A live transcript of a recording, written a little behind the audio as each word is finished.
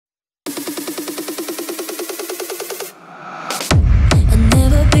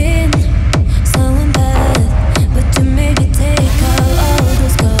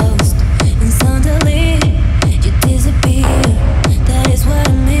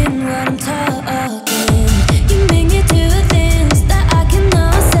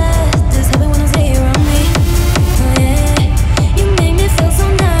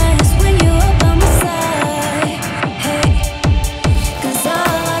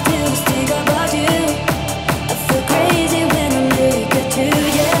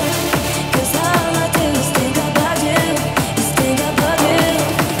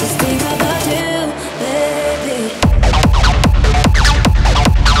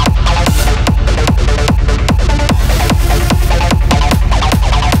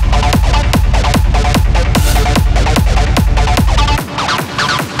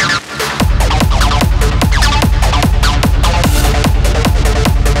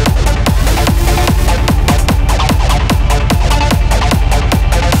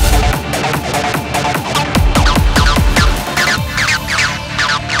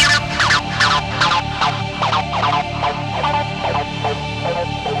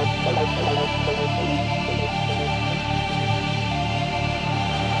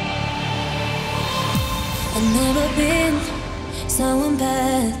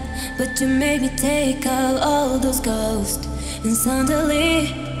path, but you made me take out all those ghosts, and suddenly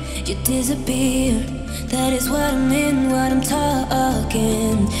you disappear. That is what I mean, what I'm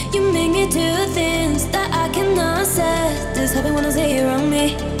talking. You make me do things that I cannot say. This happen when I say you're on me.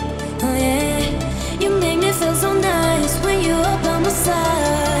 Oh yeah, you make me feel so nice when you are by my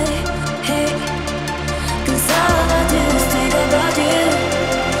side. Hey, 'cause all I do is think about you.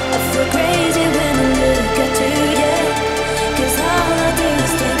 I feel crazy when I look at you, yeah. 'Cause all I do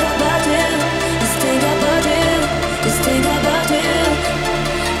is think about you. Is think about you. Is think about you.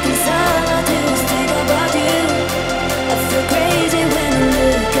 'Cause all I do is think about you. I feel crazy when I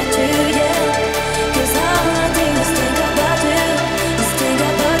look at you, yeah. 'Cause all I do is think about you. Is think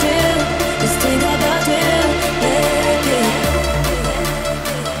about you. Is think about you, baby.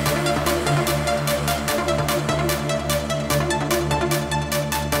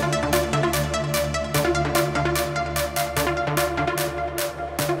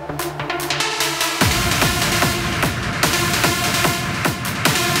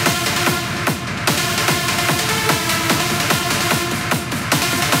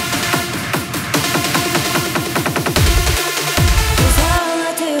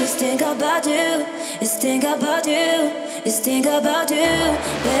 Think about you, it's think about you, it's think about you,